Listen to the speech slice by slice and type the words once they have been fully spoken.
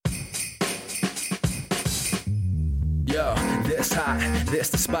Yo, this hot, this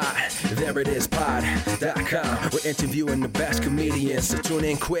the spot, there it is pod.com. We're interviewing the best comedians, so tune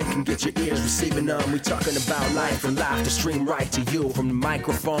in quick and get your ears receiving them. We talking about life and life to stream right to you, from the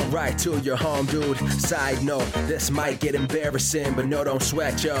microphone right to your home, dude. Side note, this might get embarrassing, but no, don't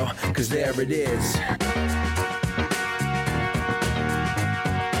sweat, yo, cause there it is.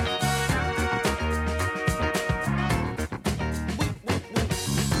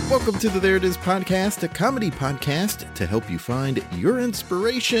 Welcome to the There It Is podcast, a comedy podcast to help you find your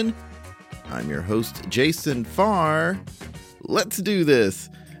inspiration. I'm your host, Jason Farr. Let's do this.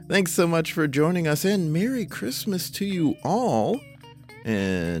 Thanks so much for joining us, and Merry Christmas to you all.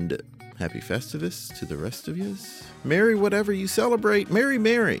 And Happy Festivus to the rest of yous. Merry whatever you celebrate. Merry,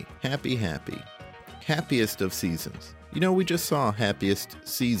 merry. Happy, happy. Happiest of seasons. You know, we just saw Happiest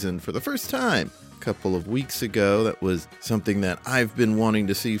Season for the first time couple of weeks ago. That was something that I've been wanting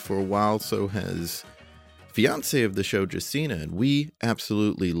to see for a while, so has fiance of the show, Justina, and we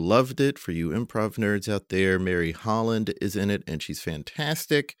absolutely loved it. For you improv nerds out there, Mary Holland is in it, and she's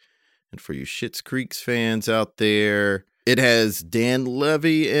fantastic. And for you Schitt's Creek fans out there, it has Dan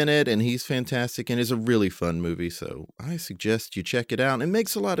Levy in it, and he's fantastic, and it's a really fun movie, so I suggest you check it out. It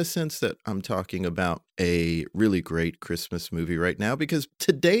makes a lot of sense that I'm talking about a really great Christmas movie right now, because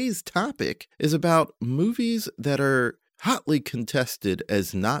today's topic is about movies that are hotly contested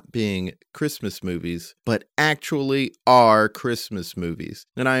as not being Christmas movies, but actually are Christmas movies.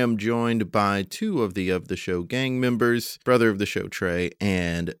 And I am joined by two of the Show gang members, brother of the show, Trey,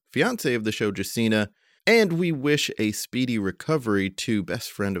 and fiance of the show, Justina. And we wish a speedy recovery to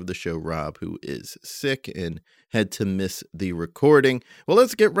best friend of the show, Rob, who is sick and had to miss the recording. Well,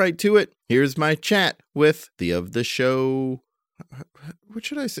 let's get right to it. Here's my chat with the of the show. What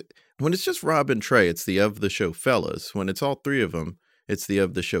should I say? When it's just Rob and Trey, it's the of the show fellas. When it's all three of them, it's the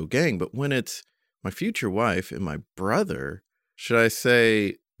of the show gang. But when it's my future wife and my brother, should I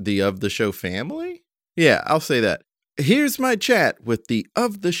say the of the show family? Yeah, I'll say that. Here's my chat with the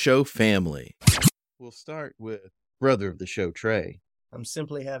of the show family. We'll start with brother of the show, Trey. I'm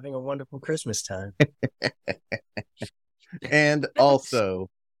simply having a wonderful Christmas time. And also,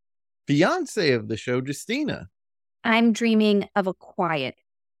 fiance of the show, Justina. I'm dreaming of a quiet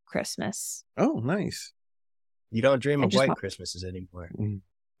Christmas. Oh, nice. You don't dream of white Christmases anymore.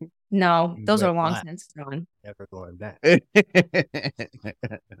 No, You those are went long black. since gone. Never going back.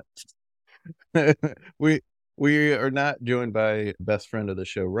 We are not joined by best friend of the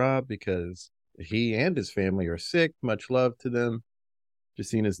show, Rob, because he and his family are sick. Much love to them.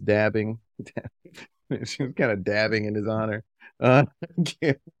 Justina's dabbing. She was kind of dabbing in his honor. I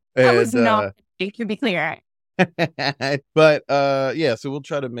was not, to be clear. But yeah, so we'll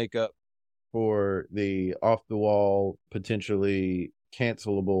try to make up for the off the wall, potentially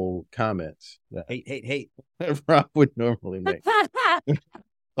cancelable comments that Hate. Rob would normally make.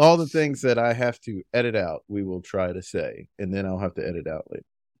 All the things that I have to edit out, we will try to say, and then I'll have to edit out later.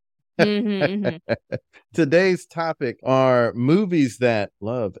 Today's topic are movies that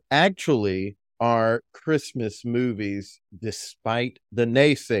love actually are Christmas movies, despite the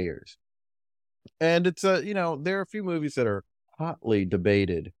naysayers. And it's there are a few movies that are hotly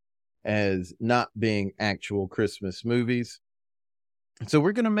debated as not being actual Christmas movies. So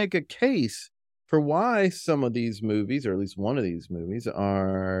we're going to make a case for why some of these movies, or at least one of these movies,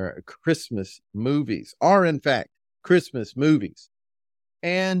 are Christmas movies, are in fact Christmas movies.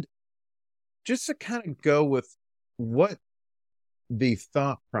 And just to kind of go with what the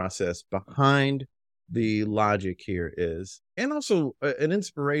thought process behind the logic here is, and also an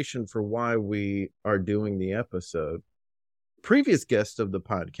inspiration for why we are doing the episode. Previous guest of the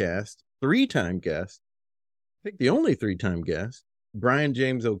podcast, three-time guest, I think the only three-time guest, Brian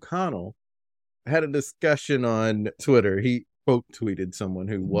James O'Connell, had a discussion on Twitter. He quote tweeted someone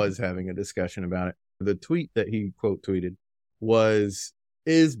who was having a discussion about it. The tweet that he quote tweeted was,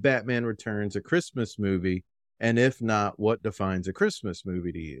 "Is Batman Returns a Christmas movie? And if not, what defines a Christmas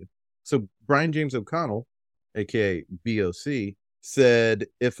movie to you?" So Brian James O'Connell, aka BOC, said,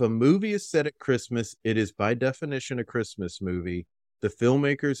 "If a movie is set at Christmas, it is by definition a Christmas movie. The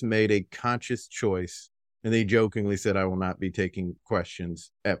filmmakers made a conscious choice." And they jokingly said, "I will not be taking questions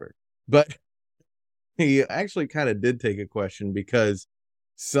ever." But he actually kind of did take a question, because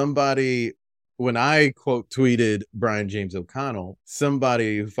somebody, when I quote tweeted Brian James O'Connell,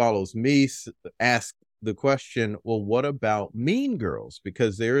 somebody who follows me asked the question, well, what about Mean Girls?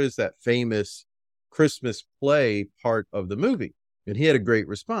 Because there is that famous Christmas play part of the movie. And he had a great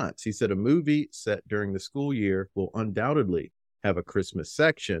response. He said, "A movie set during the school year will undoubtedly have a Christmas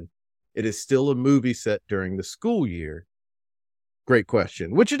section. It is still a movie set during the school year." Great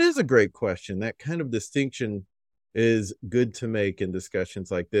question, which it is a great question. That kind of distinction is good to make in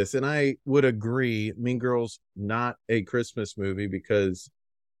discussions like this. And I would agree, Mean Girls, not a Christmas movie because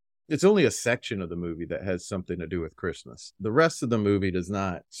it's only a section of the movie that has something to do with Christmas. The rest of the movie does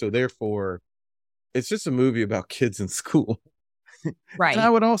not. So therefore, it's just a movie about kids in school. Right. And I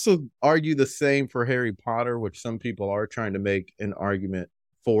would also argue the same for Harry Potter, which some people are trying to make an argument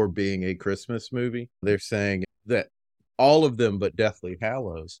for being a Christmas movie. They're saying that all of them, but Deathly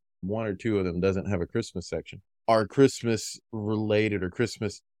Hallows, one or two of them doesn't have a Christmas section, are Christmas related or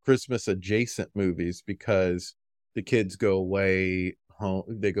Christmas adjacent movies because the kids go away home,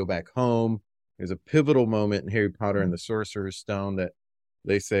 they go back home. There's a pivotal moment in Harry Potter and the Sorcerer's Stone that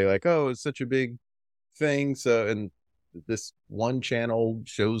they say like, oh, it's such a big thing. So, and this one channel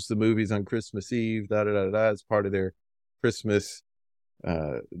shows the movies on Christmas Eve, as part of their Christmas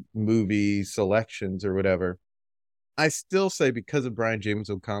movie selections or whatever. I still say, because of Brian James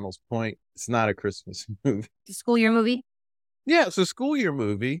O'Connell's point, it's not a Christmas movie. The school year movie? Yeah, it's a school year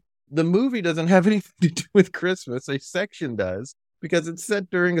movie. The movie doesn't have anything to do with Christmas. A section does because it's set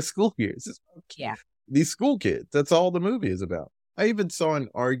during a school year. It's just these school kids. That's all the movie is about. I even saw an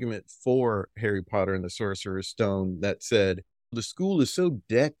argument for Harry Potter and the Sorcerer's Stone that said the school is so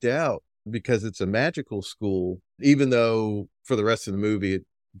decked out because it's a magical school, even though for the rest of the movie it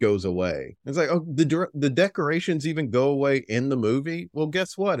goes away. It's like, oh, the decorations even go away in the movie. Well,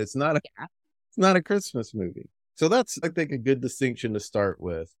 guess what? It's not a Christmas movie. So that's, I think, a good distinction to start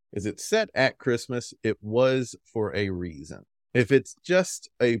with. Is it set at Christmas? It was for a reason. If it's just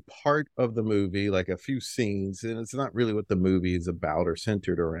a part of the movie, like a few scenes, then it's not really what the movie is about or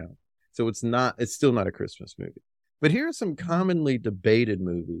centered around. So it's still not a Christmas movie. But here are some commonly debated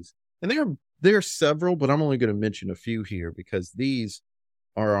movies. And there are several, but I'm only going to mention a few here because these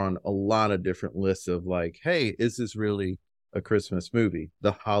are on a lot of different lists of like, hey, is this really a Christmas movie?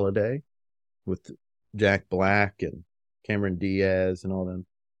 The Holiday with Jack Black and Cameron Diaz and all them.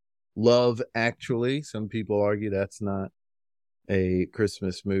 Love Actually. Some people argue that's not a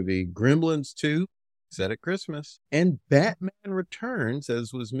Christmas movie. Gremlins 2, set at Christmas. And Batman Returns,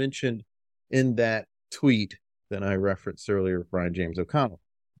 as was mentioned in that tweet that I referenced earlier, Brian James O'Connell.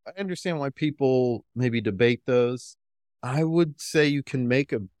 I understand why people maybe debate those. I would say you can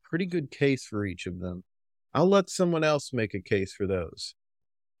make a pretty good case for each of them. I'll let someone else make a case for those.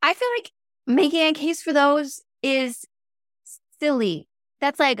 I feel like making a case for those is silly.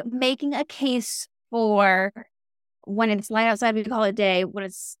 That's like making a case for when it's light outside, we call it day. When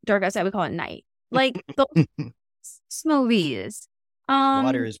it's dark outside, we call it night. Like those movies.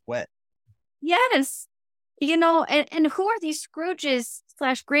 Water is wet. Yes. And who are these Scrooges /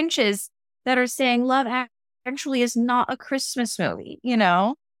 Grinches that are saying Love Actually is not a Christmas movie,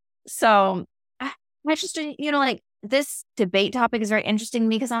 So I just, like this debate topic is very interesting to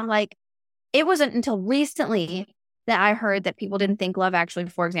me because I'm like, it wasn't until recently that I heard that people didn't think Love Actually,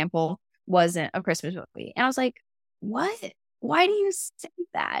 for example, wasn't a Christmas movie. And I was like, what? Why do you say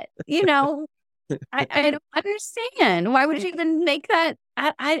that? I don't understand. Why would you even make that?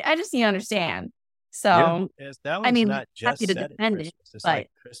 I just need to understand. So, yes, that one's not just happy to set defend at Christmas. it, It's but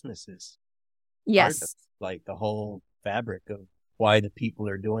like Christmas is yes, part of, like the whole fabric of why the people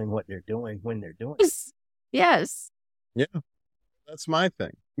are doing what they're doing when they're doing. Yes. Yeah, that's my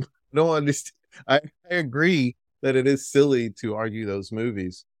thing. I don't understand. I agree that it is silly to argue those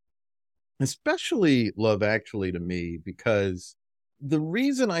movies, especially Love Actually to me, because the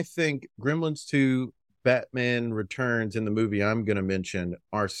reason I think Gremlins 2, Batman Returns, and the movie I'm going to mention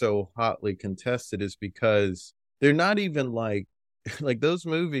are so hotly contested is because they're not even like those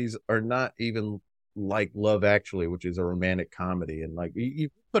movies are not even like Love Actually, which is a romantic comedy. And like you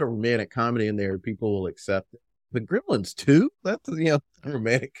put a romantic comedy in there, people will accept it. But Gremlins 2, that's a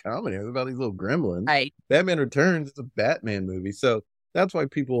romantic comedy. It's about these little gremlins. Right. Batman Returns is a Batman movie. So that's why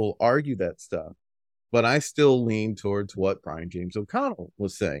people argue that stuff. But I still lean towards what Brian James O'Connell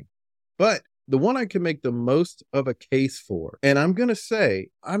was saying. But the one I can make the most of a case for, and I'm going to say,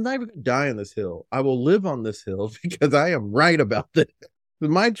 I'm not even going to die on this hill. I will live on this hill because I am right about this.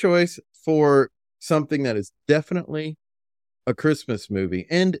 My choice for something that is definitely a Christmas movie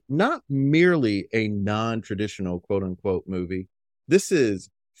and not merely a non-traditional quote unquote movie. This is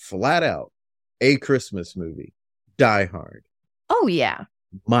flat out a Christmas movie. Die Hard. Oh, yeah.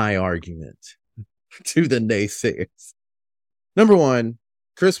 My argument to the naysayers. Number one,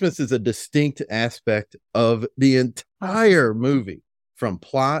 Christmas is a distinct aspect of the entire movie, from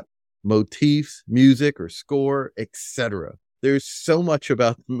plot, motifs, music or score, etc. There's so much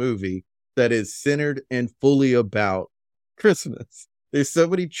about the movie that is centered and fully about Christmas. There's so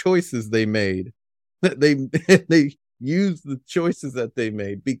many choices they made that they use the choices that they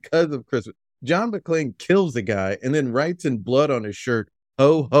made because of Christmas. John McClane kills a guy and then writes in blood on his shirt,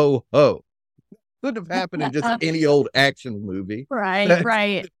 "Ho, ho, ho." Couldn't have happened in just any old action movie. Right,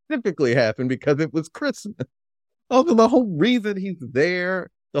 right. Typically happened because it was Christmas. Also, the whole reason he's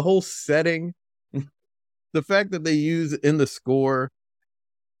there, the whole setting, the fact that they use in the score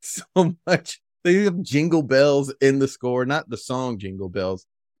so much. They have jingle bells in the score, not the song Jingle Bells.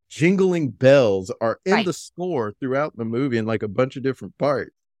 Jingling bells are in the score throughout the movie in like a bunch of different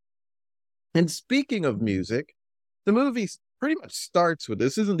parts. And speaking of music, the movie pretty much starts with,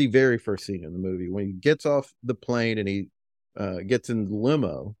 this isn't the very first scene in the movie, when he gets off the plane and he gets in the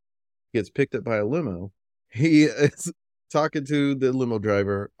limo, gets picked up by a limo. He is talking to the limo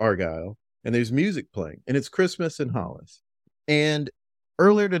driver, Argyle, and there's music playing, and it's Christmas in Hollis. And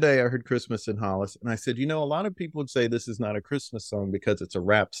earlier today, I heard Christmas in Hollis, and I said, a lot of people would say this is not a Christmas song because it's a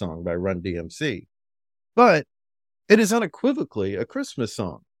rap song by Run DMC. But it is unequivocally a Christmas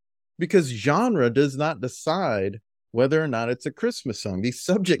song because genre does not decide whether or not it's a Christmas song. The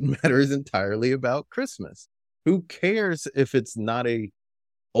subject matter is entirely about Christmas. Who cares if it's not a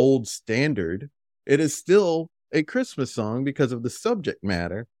old standard? It is still a Christmas song because of the subject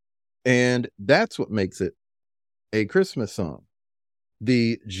matter, and that's what makes it a Christmas song.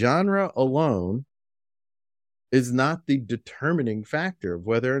 The genre alone is not the determining factor of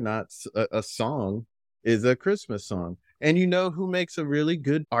whether or not a song is a Christmas song. And you know who makes a really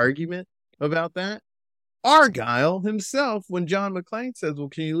good argument about that? Argyle himself, when John McClane says, well,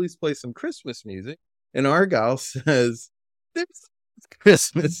 can you at least play some Christmas music? And Argyle says, there's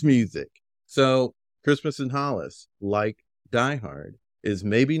Christmas music. So Christmas in Hollis, like Die Hard, is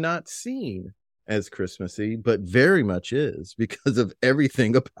maybe not seen as Christmassy, but very much is because of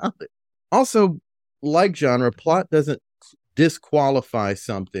everything about it. Also, like genre, plot doesn't disqualify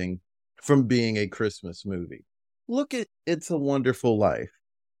something from being a Christmas movie. Look at It's a Wonderful Life.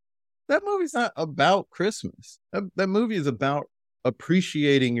 That movie's not about Christmas. That movie is about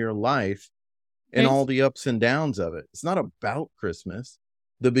appreciating your life and all the ups and downs of it. It's not about Christmas.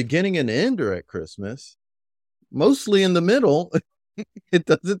 The beginning and end are at Christmas. Mostly in the middle, it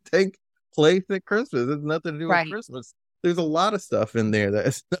doesn't take place at Christmas. It has nothing to do with Christmas. There's a lot of stuff in there that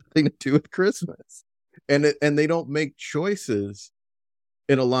has nothing to do with Christmas. And they don't make choices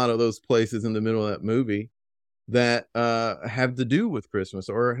in a lot of those places in the middle of that movie that have to do with Christmas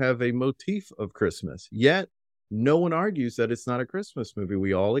or have a motif of Christmas. Yet, no one argues that it's not a Christmas movie.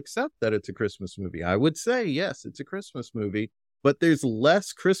 We all accept that it's a Christmas movie. I would say, yes, it's a Christmas movie, but there's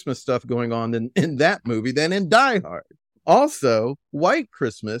less Christmas stuff going on in that movie than in Die Hard. Also, White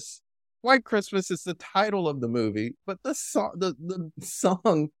Christmas is the title of the movie, but the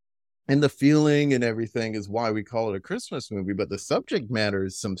song and the feeling and everything is why we call it a Christmas movie. But the subject matter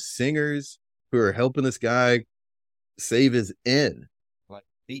is some singers who are helping this guy save his inn. Like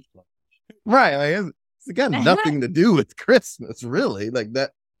beat lunch. Right. It's got nothing to do with Christmas, really. Like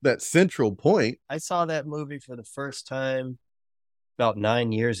that central point. I saw that movie for the first time about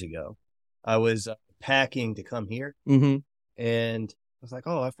 9 years ago. I was packing to come here, and I was like,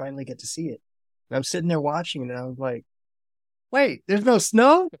 oh, I finally get to see it. And I'm sitting there watching it, and I was like, wait, there's no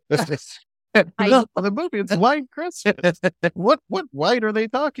snow? No, the movie, it's White Christmas. What white are they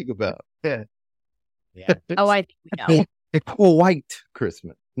talking about? Yeah. Oh, I think we know. It's White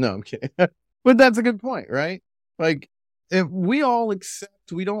Christmas. No, I'm kidding. But that's a good point, right? Like, if we all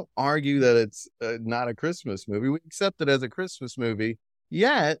accept, we don't argue that it's not a Christmas movie. We accept it as a Christmas movie.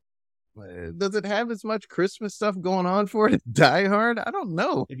 Yet, does it have as much Christmas stuff going on for it as Die Hard? I don't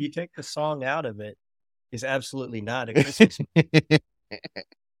know. If you take the song out of it, it's absolutely not a Christmas movie.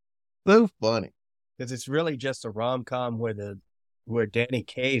 So funny. Because it's really just a rom-com where Danny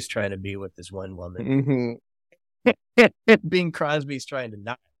Kaye's trying to be with this one woman. Bing Crosby's trying to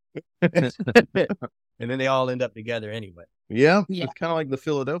not. And then they all end up together anyway. Yeah. It's kind of like the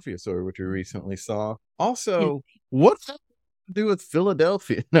Philadelphia story, which we recently saw. Also, what's that to do with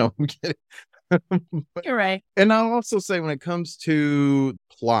Philadelphia? No, I'm kidding. You're right. And I'll also say, when it comes to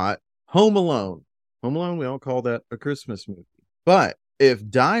plot, Home Alone, we all call that a Christmas movie. But if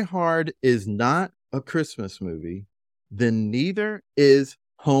Die Hard is not a Christmas movie, then neither is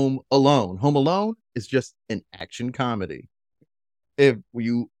Home Alone. Home Alone is just an action comedy. If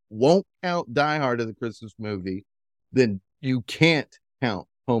you won't count Die Hard as a Christmas movie, then you can't count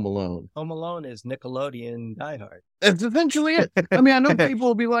Home Alone. Home Alone is Nickelodeon Die Hard. That's essentially it. I mean, I know people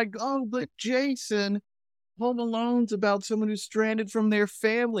will be like, oh, but Jason, Home Alone's about someone who's stranded from their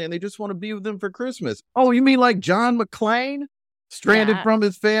family and they just want to be with them for Christmas. Oh, you mean like John McClane? Stranded from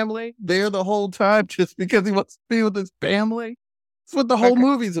his family there the whole time just because he wants to be with his family? That's what the whole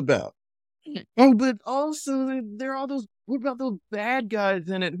movie's about. Oh, but also there are all those. What about those bad guys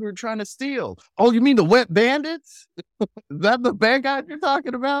in it who are trying to steal? Oh, you mean the wet bandits? Is that the bad guys you're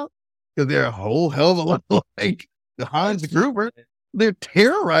talking about? Because they're a whole hell of a lot like Hans Gruber. They're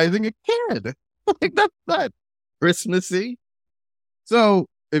terrorizing a kid. Like, that's not Christmassy. So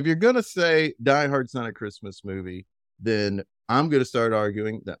if you're gonna say Die Hard's not a Christmas movie, then I'm gonna start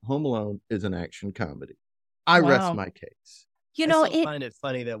arguing that Home Alone is an action comedy. I rest my case. You know, I find it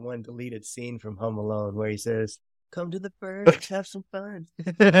funny that one deleted scene from Home Alone where he says, "Come to the birds, have some fun."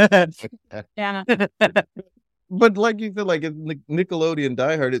 Yeah. But like you said, like Nickelodeon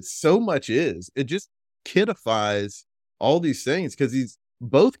Die Hard, it so much is. It just kidifies all these things because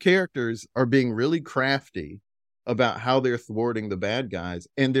both characters are being really crafty about how they're thwarting the bad guys,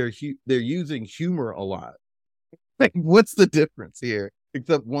 and they're using humor a lot. Like, what's the difference here?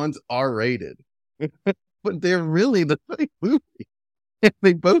 Except one's R-rated. But they're really the same movie.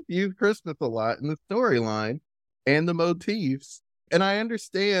 They both use Christmas a lot in the storyline and the motifs. And I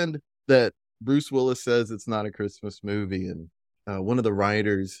understand that Bruce Willis says it's not a Christmas movie. And one of the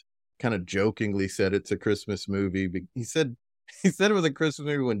writers kind of jokingly said it's a Christmas movie. But he said it was a Christmas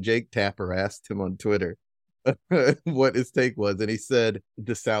movie when Jake Tapper asked him on Twitter what his take was. And he said,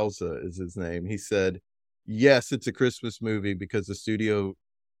 DeSalza is his name. He said, yes, it's a Christmas movie because the studio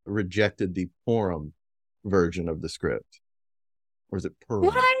rejected the Purim version of the script. Or is it Purim?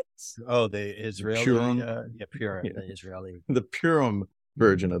 What? Oh, the Israeli Purim. Purim, Yeah. the Israeli. The Purim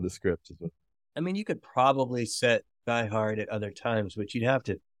version of the script is what. I mean, you could probably set Die Hard at other times, but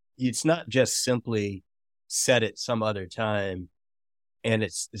it's not just simply set it some other time and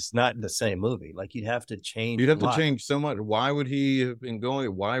it's not the same movie. Like, you'd have to change. You'd have to change so much. Why would he have been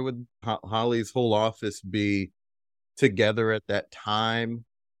going? Why would Holly's whole office be together at that time?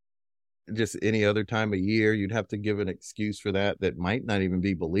 Just any other time of year, you'd have to give an excuse for that might not even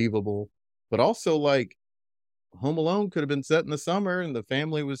be believable. But also, like, Home Alone could have been set in the summer and the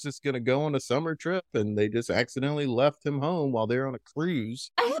family was just going to go on a summer trip and they just accidentally left him home while they're on a cruise.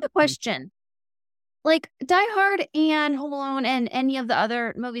 I have a question. Like, Die Hard and Home Alone and any of the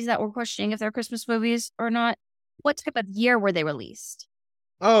other movies that we're questioning if they're Christmas movies or not, what type of year were they released?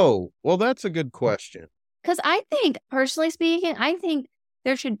 Oh, well, that's a good question. Because I think, personally speaking, I think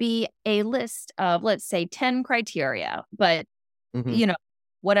there should be a list of, let's say, 10 criteria, but, you know,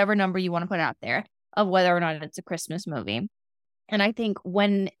 whatever number you want to put out there of whether or not it's a Christmas movie. And I think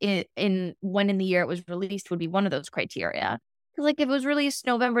when in the year it was released would be one of those criteria. Because, like, if it was released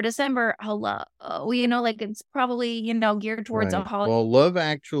November, December, hello, you know, like, it's probably, you know, geared towards a holiday. Well, Love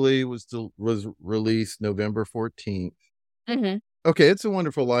Actually was released November 14th. Mm-hmm. Okay, It's a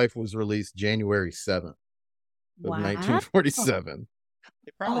Wonderful Life was released January 7th of Wow. 1947.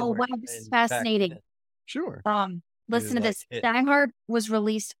 Oh, wow, this is fascinating. Sure. Listen to this. Die Hard was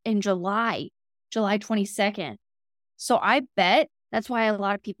released in July 22nd. So I bet that's why a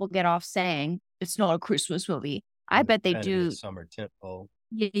lot of people get off saying it's not a Christmas movie. I bet they do. Summer tentpole.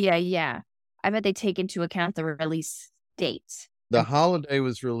 Yeah. I bet they take into account the release date. The Holiday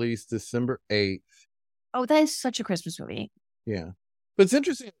was released December 8th. Oh, that is such a Christmas movie. Yeah. But it's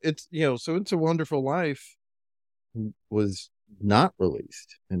interesting. It's, you know, so It's a Wonderful Life was not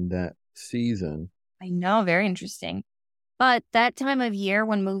released in that season. I know, very interesting. But that time of year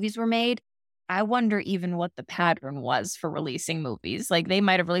when movies were made, I wonder even what the pattern was for releasing movies. Like, they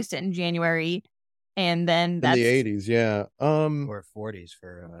might have released it in January, and then that's in the 80s, yeah. Or 40s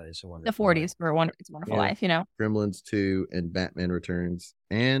for It's a Wonderful the 40s for It's a Wonderful Life, you know. Gremlins 2 and Batman Returns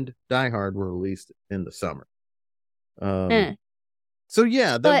and Die Hard were released in the summer. So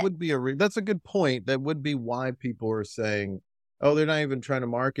yeah, that would be that's a good point. That would be why people are saying, oh, they're not even trying to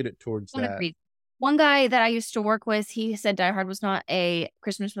market it towards that. Agreed. One guy that I used to work with, he said Die Hard was not a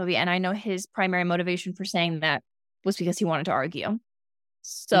Christmas movie. And I know his primary motivation for saying that was because he wanted to argue.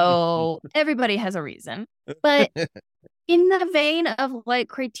 So everybody has a reason. But in the vein of, like,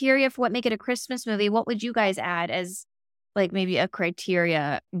 criteria for what make it a Christmas movie, what would you guys add as, like, maybe a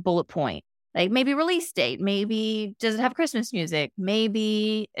criteria bullet point? Like, maybe release date, maybe does it have Christmas music,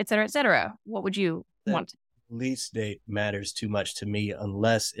 maybe et cetera, et cetera. What would you want? Release date matters too much to me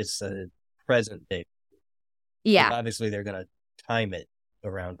unless it's a present date. Yeah. But obviously, they're going to time it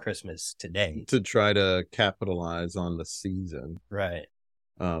around Christmas today to try to capitalize on the season. Right.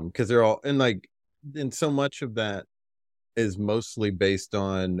 Because they're all, and so much of that is mostly based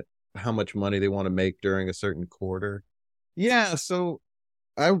on how much money they want to make during a certain quarter. Yeah. So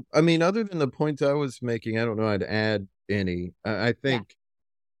I mean, other than the points I was making, I don't know I'd add any. I think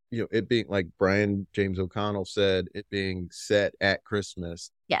it being like Brian James O'Connell said, it being set at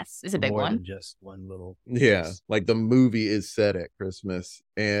Christmas. Yes, it's a big More one. than just one little. Yeah, like the movie is set at Christmas,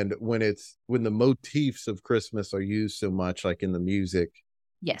 and when the motifs of Christmas are used so much, like in the music,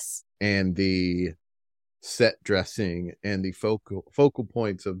 Yes, and the set dressing and the focal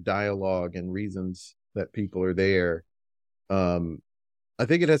points of dialogue and reasons that people are there, I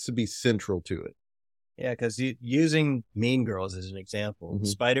think it has to be central to it. Yeah, because using Mean Girls as an example,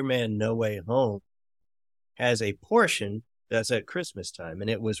 Spider-Man No Way Home has a portion that's at Christmas time, and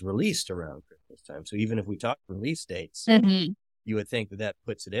it was released around Christmas time. So even if we talk release dates, you would think that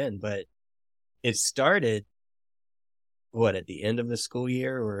puts it in, but it started, at the end of the school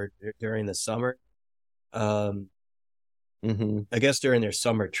year or during the summer? I guess during their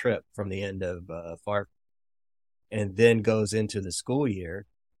summer trip from the end of Far, and then goes into the school year,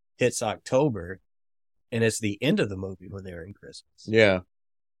 hits October, and it's the end of the movie when they're in Christmas. Yeah.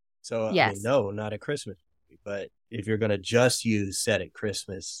 So, yes. I mean, no, not a Christmas movie. But if you're going to just use set at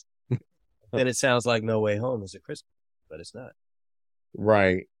Christmas, then it sounds like No Way Home is a Christmas movie, but it's not.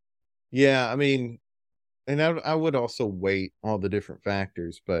 Right. Yeah, I mean, and I would also weight all the different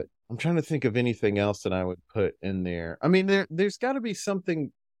factors, but I'm trying to think of anything else that I would put in there. I mean, there's got to be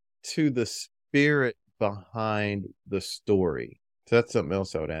something to the spirit behind the story. So that's something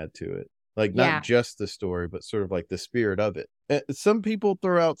else I would add to it. Like, not just the story, but sort of like the spirit of it. Some people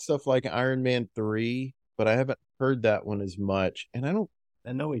throw out stuff like Iron Man 3, but I haven't heard that one as much. And I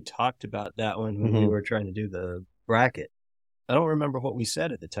know we talked about that one when we were trying to do the bracket. I don't remember what we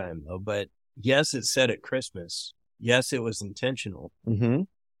said at the time, though, but yes, it's set at Christmas. Yes, it was intentional.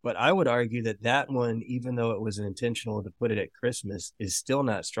 But I would argue that one, even though it was intentional to put it at Christmas, is still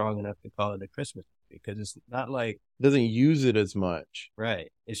not strong enough to call it a Christmas movie, because it's not like... doesn't use it as much.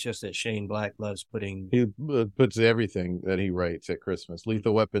 Right. It's just that Shane Black loves putting... He puts everything that he writes at Christmas.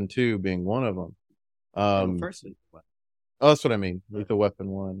 Lethal Weapon 2 being one of them. First Lethal Weapon. Oh, that's what I mean. Lethal Weapon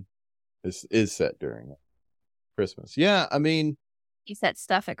 1 is set during Christmas. Yeah, I mean... he set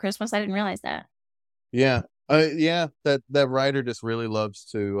stuff at Christmas. I didn't realize that. Yeah. Yeah, that writer just really loves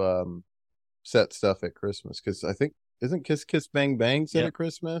to set stuff at Christmas, because I think, isn't Kiss Kiss Bang Bang set at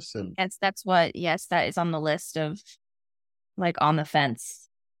Christmas? And that is on the list of, like, on the fence.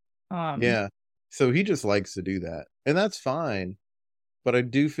 Yeah, so he just likes to do that, and that's fine. But I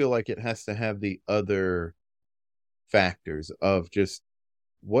do feel like it has to have the other factors of just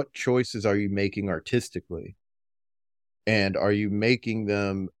what choices are you making artistically, and are you making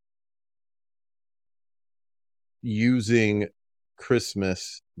them using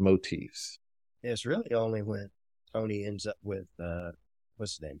Christmas motifs? It's really only when Tony ends up with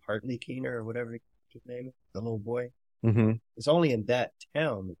what's his name, Hartley Keener or whatever his name is, the little boy. It's only in that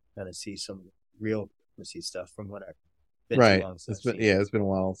town that you kind of see some real Christmassy stuff from what I've right. It's been a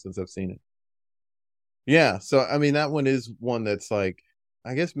while since I've seen it. Yeah, so I mean, that one is one that's like,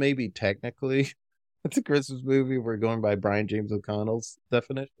 I guess maybe technically it's a Christmas movie. We're going by Brian James O'Connell's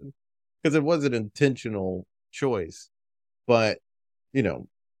definition, because it was an intentional choice, but kind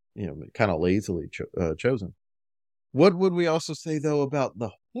of lazily chosen. What would we also say, though, about the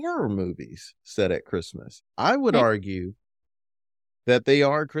horror movies set at Christmas? I would argue that they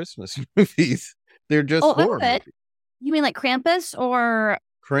are Christmas movies. They're just horror movies. You mean like Krampus or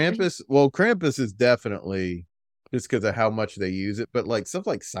Krampus? Well, Krampus is definitely just because of how much they use it, but like stuff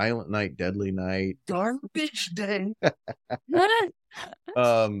like Silent Night, Deadly Night, Garbage Day,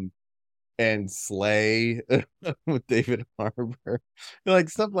 and Slay with David Harbour, like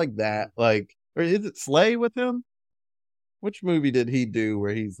stuff like that. Like, or is it Slay with him? Which movie did he do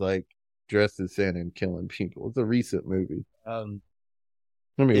where he's like dressed as Santa and killing people? It's a recent movie. I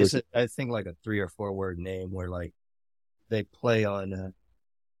think like a 3 or 4 word name where like they play on a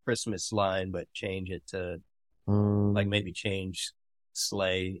Christmas line but change it to like maybe change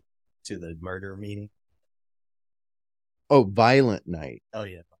Slay to the murder meaning. Oh, Violent Night. Oh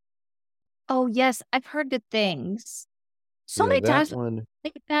yeah. Oh yes, I've heard good things. So many times,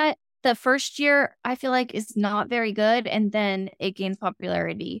 like that. The first year, I feel like, is not very good, and then it gains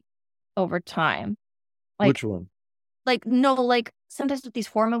popularity over time. Like, which one? Like, no, like, sometimes with these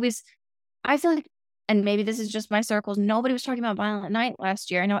horror movies, I feel like, and maybe this is just my circles, nobody was talking about Violent Night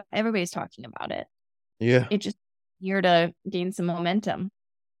last year. I know everybody's talking about it. Yeah. It just here to gain some momentum.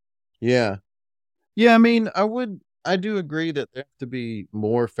 Yeah. Yeah, I mean, I do agree that there have to be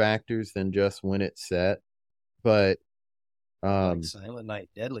more factors than just when it's set, but like Silent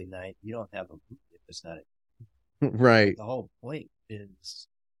Night, Deadly Night, you don't have a movie if it's not right. The whole point is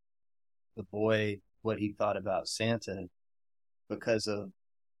the boy, what he thought about Santa because of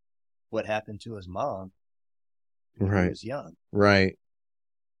what happened to his mom when he was young. Right.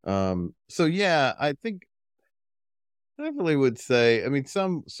 So yeah, I think I definitely would say, I mean,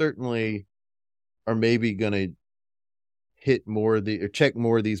 some certainly are maybe going to hit more of the or check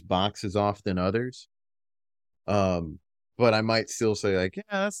more of these boxes off than others. But I might still say like, yeah,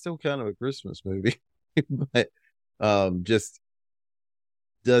 that's still kind of a Christmas movie, but just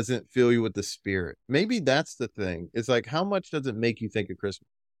doesn't fill you with the spirit. Maybe that's the thing. It's like, how much does it make you think of Christmas?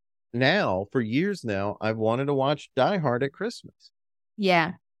 Now, for years now, I've wanted to watch Die Hard at Christmas.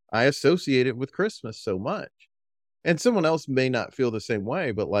 Yeah. I associate it with Christmas so much. And someone else may not feel the same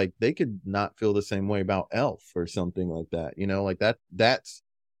way, but like they could not feel the same way about Elf or something like that. You know, like that's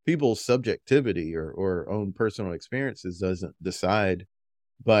people's subjectivity or own personal experiences doesn't decide.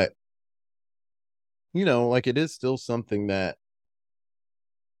 But, you know, like it is still something that,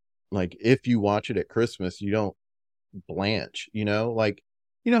 like, if you watch it at Christmas, you don't blanch, you know, like,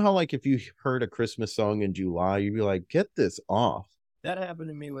 you know how like if you heard a Christmas song in July, you'd be like, get this off. That happened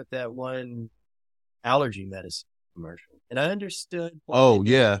to me with that one allergy medicine commercial, and I understood why. Oh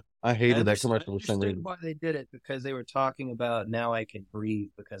yeah, I hated that commercial for some I reason. understood why they did it, because they were talking about now I can breathe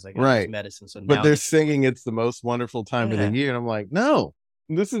because I got Right. this medicine. So But now they're singing it's the most wonderful time of the Yeah. year, and I'm like, no,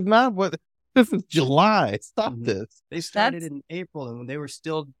 this is not what. This is July. Stop Mhm. this. They started in April, and they were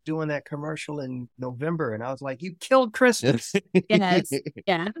still doing that commercial in November, and I was like, you killed Christmas Yes.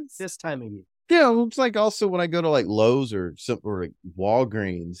 Yes. this time of year. Yeah, it's like also when I go to like Lowe's or like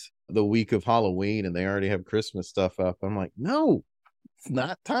Walgreens the week of Halloween and they already have Christmas stuff up, I'm like, no, it's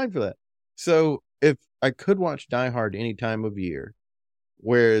not time for that. So if I could watch Die Hard any time of year,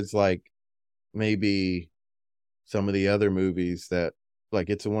 whereas like maybe some of the other movies that like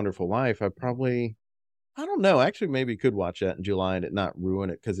It's a Wonderful Life, I don't know, actually maybe could watch that in July and it not ruin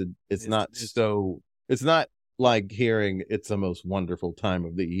it, because it's not like hearing it's the most wonderful time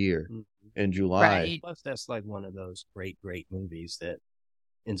of the year in July. Right. Plus, that's like one of those great movies that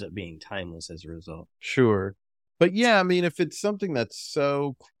ends up being timeless as a result. Sure. But yeah, I mean, if it's something that's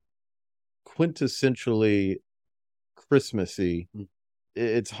so quintessentially Christmassy,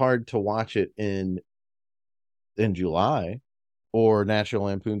 it's hard to watch it in July, or National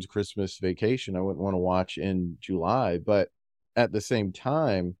Lampoon's Christmas Vacation. I wouldn't want to watch in July, but at the same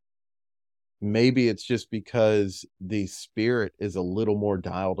time, maybe it's just because the spirit is a little more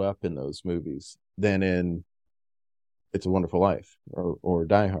dialed up in those movies than in It's a Wonderful Life or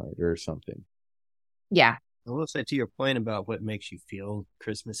Die Hard or something. Yeah. I will say, to your point about what makes you feel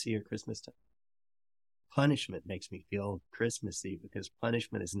Christmassy or Christmas time, punishment makes me feel Christmassy because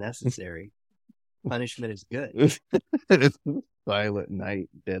punishment is necessary. Punishment is good. Silent Night,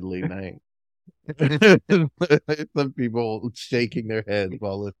 Deadly Night. Some people shaking their heads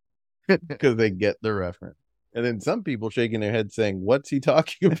because they get the reference. And then some people shaking their heads saying, what's he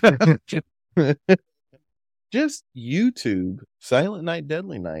talking about? Just YouTube Silent Night,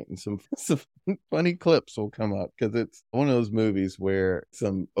 Deadly Night, and some funny clips will come up, because it's one of those movies where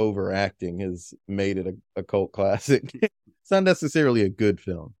some overacting has made it a cult classic. It's not necessarily a good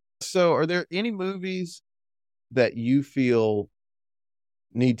film. So are there any movies that you feel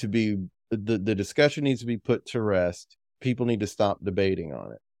need to be, the discussion needs to be put to rest? People need to stop debating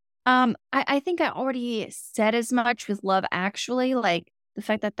on it. I think I already said as much with Love Actually. Like, the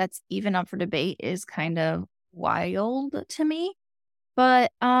fact that that's even up for debate is kind of wild to me.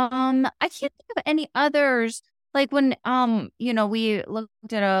 But I can't think of any others. Like when you know, we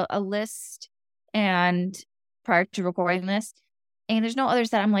looked at a list and prior to recording this, and there's no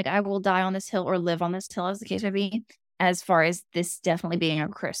others that I'm like, I will die on this hill or live on this hill, as the case may be, as far as this definitely being a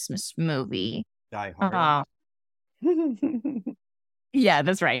Christmas movie. Die Hard. Yeah,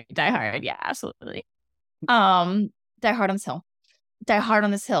 that's right. Die Hard. Yeah, absolutely. Die Hard on this hill. Die Hard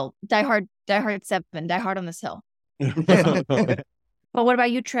on this hill. Die Hard 7. Die Hard on this hill. But what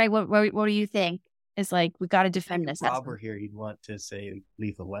about you, Trey? What do you think? Is like, we got to defend this. If Rob were here, he'd want to say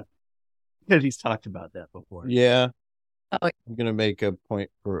Lethal Weapon, because he's talked about that before. Yeah. Oh. I'm going to make a point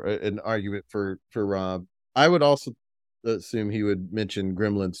for an argument for Rob. I would also assume he would mention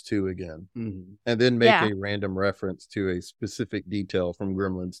Gremlins 2 again, and then make a random reference to a specific detail from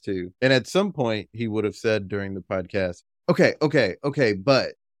Gremlins 2. And at some point, he would have said during the podcast, okay,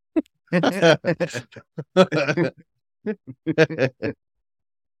 but.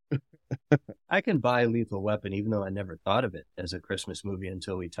 I can buy Lethal Weapon, even though I never thought of it as a Christmas movie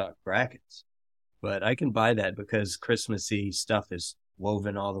until we talked brackets. But I can buy that because Christmassy stuff is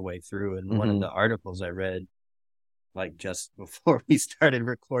woven all the way through. And one of the articles I read, like just before we started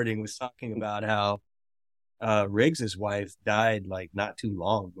recording, was talking about how Riggs's wife died like not too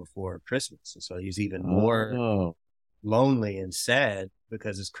long before Christmas. And so he's even more lonely and sad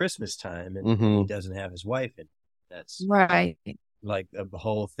because it's Christmas time and he doesn't have his wife. And that's right. like the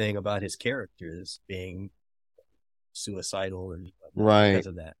whole thing about his characters being suicidal and Right. because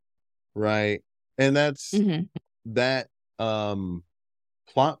of that. Right. And that's Mhm. that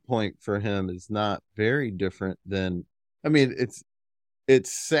plot point for him is not very different than, I mean,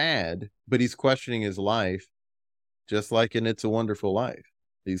 it's sad, but he's questioning his life, just like in It's a Wonderful Life.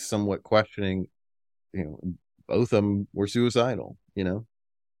 He's somewhat questioning, both of them were suicidal,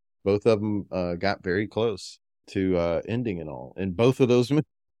 both of them got very close to ending it all in both of those movies.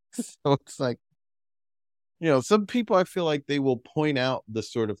 So it's like, some people, I feel like they will point out the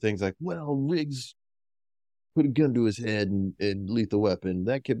sort of things like, well, Riggs put a gun to his head in Lethal Weapon.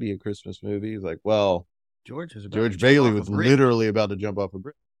 That could be a Christmas movie. He's like, well, George Bailey was literally about to jump off a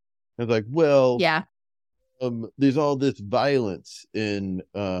bridge. It's like, well, Yeah. There's all this violence in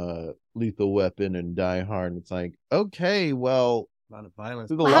Lethal Weapon and Die Hard. And it's like, okay, well, a lot of violence.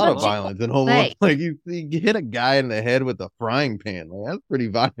 There's a lot of violence in Home Alone. Like you hit a guy in the head with a frying pan. Like, that's pretty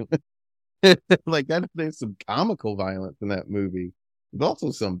violent. Like there's some comical violence in that movie. There's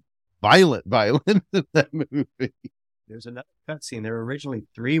also some violent violence in that movie. There's another cutscene. There were originally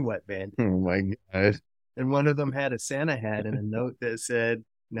 3 wet bandits. Oh my god! And one of them had a Santa hat and a note that said,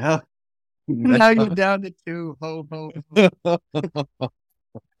 "Now you're down to 2. Ho ho."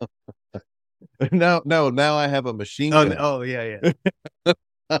 Now I have a machine gun. Oh yeah.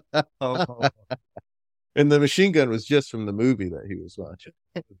 Oh. And the machine gun was just from the movie that he was watching.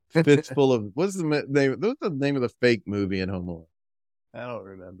 Fits full of, what's the name? What's the name of the fake movie in Home Alone? I don't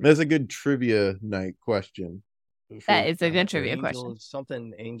remember. That's a good trivia night question. That is a good trivia question.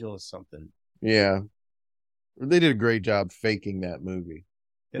 Angel is something. Yeah. They did a great job faking that movie.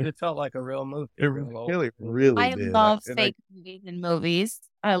 And it felt like a real movie. It really did. I love fake movies and movies.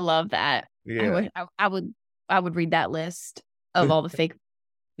 I love that. Yeah. I would read that list of all the fake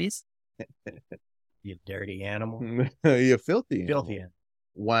movies. You dirty animal. You filthy animal. Filthy animal.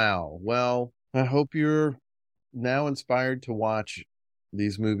 Wow. Well, I hope you're now inspired to watch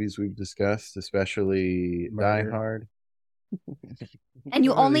these movies we've discussed, especially Die Hard. And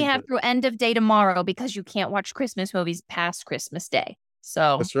you only have through end of day tomorrow because you can't watch Christmas movies past Christmas Day.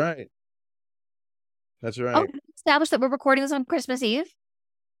 So That's right. Oh, established that we're recording this on Christmas Eve?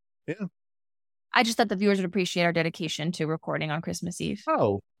 Yeah. I just thought the viewers would appreciate our dedication to recording on Christmas Eve.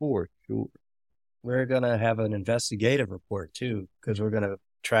 Oh, for sure. We're going to have an investigative report, too, because we're going to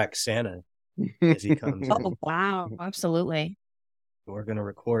track Santa as he comes. Oh, wow. Absolutely. We're going to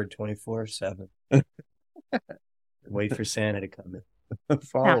record 24/7. Wait for Santa to come in.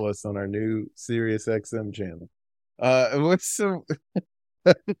 Follow us on our new Sirius XM channel. What's some...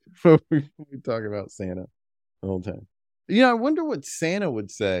 we talk about Santa the whole time. I wonder what Santa would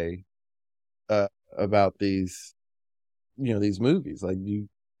say about these, these movies. Like,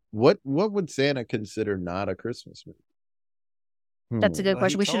 what would Santa consider not a Christmas movie? That's a good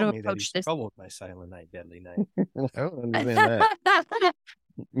question. We should have approached this. Troubled by Silent Night, Deadly Night. I don't understand that.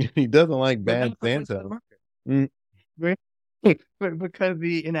 He doesn't like bad Santa. But because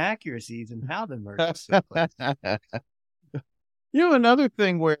the inaccuracies and how the murder took place. Another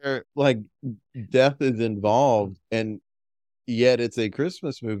thing where like death is involved and yet it's a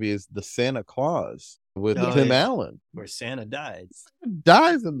Christmas movie is the Santa Claus with Tim Allen, where Santa dies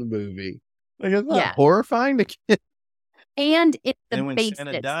in the movie. Like, it's not horrifying to kids. And it's the and when basis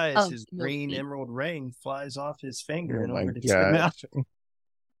Santa dies, his green emerald ring flies off his finger and over to Tim Allen.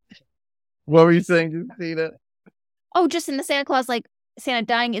 What were you saying, Justina? Oh, just in the Santa Claus, like Santa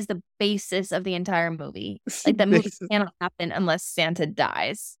dying is the basis of the entire movie. Like that movie cannot happen unless Santa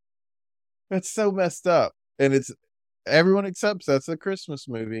dies. That's so messed up, and everyone accepts that's a Christmas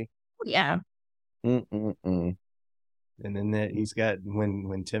movie. Yeah. And then he's got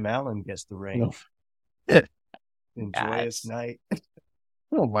when Tim Allen gets the ring. In Joyous Night.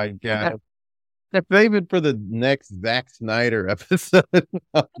 Oh my God. Save it for the next Zack Snyder episode.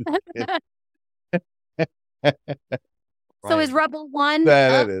 So is Rebel 1?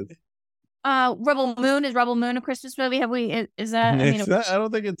 That it is. Rebel Moon, is Rebel Moon a Christmas movie? Is that? I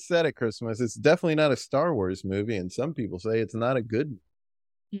don't think it's set at Christmas. It's definitely not a Star Wars movie, and some people say it's not a good.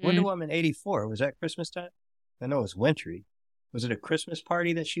 Wonder Woman 84, was that Christmas time? I know it was wintry. Was it a Christmas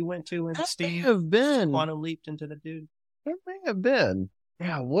party that she went to and Steve have been quantum leaped into the dude? It may have been.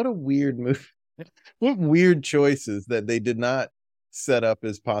 Yeah, what a weird movie. What weird choices that they did not set up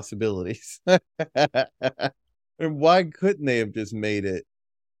as possibilities. And why couldn't they have just made it?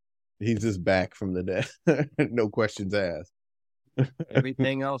 He's just back from the dead. No questions asked.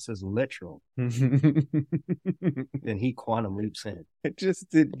 Everything else is literal. Then he quantum leaps in. I just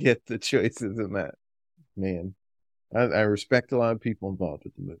didn't get the choices in that. Man, I respect a lot of people involved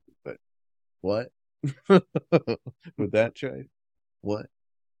with the movie, but what? With that choice? What?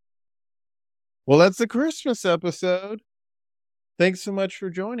 Well, that's the Christmas episode. Thanks so much for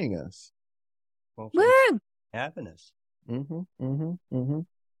joining us. Well, Woo! having us.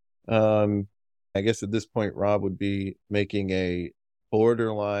 I guess at this point, Rob would be making a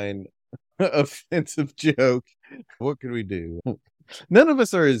borderline offensive joke. What could we do? None of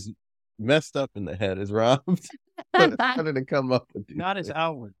us are as messed up in the head as Rob. How did it come up with these Not as things?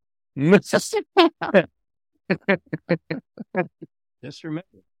 outward. Just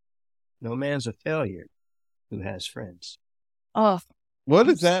remember, no man's a failure who has friends. Oh, What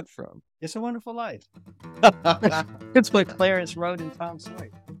is that from? It's a Wonderful Life. It's what Clarence wrote in Tom Sawyer.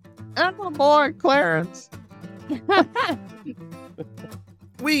 Oh boy, Clarence.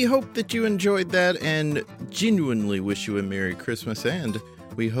 We hope that you enjoyed that and genuinely wish you a Merry Christmas. And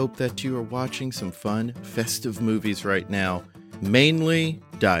we hope that you are watching some fun, festive movies right now. Mainly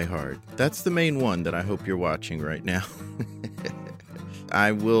Die Hard. That's the main one that I hope you're watching right now.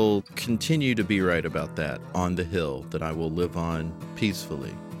 I will continue to be right about that on the hill that I will live on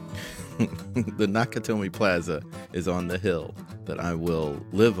peacefully. The Nakatomi Plaza is on the hill that I will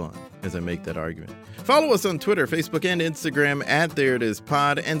live on as I make that argument. Follow us on Twitter, Facebook, and Instagram at There It Is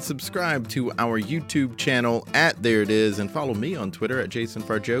Pod, and subscribe to our YouTube channel at There It Is, and follow me on Twitter at Jason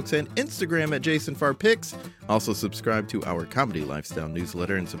Farr Jokes and Instagram at Jason Farr Pics. Also subscribe to our Comedy Lifestyle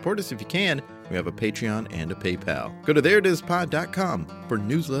newsletter and support us if you can. We have a Patreon and a PayPal. Go to thereitispod.com for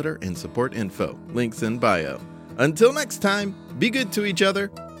newsletter and support info. Links in bio. Until next time, be good to each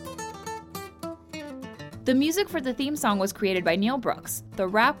other. The music for the theme song was created by Neil Brooks. The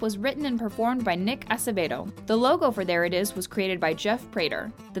rap was written and performed by Nick Acevedo. The logo for There It Is was created by Jeff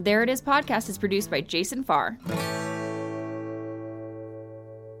Prater. The There It Is podcast is produced by Jason Farr.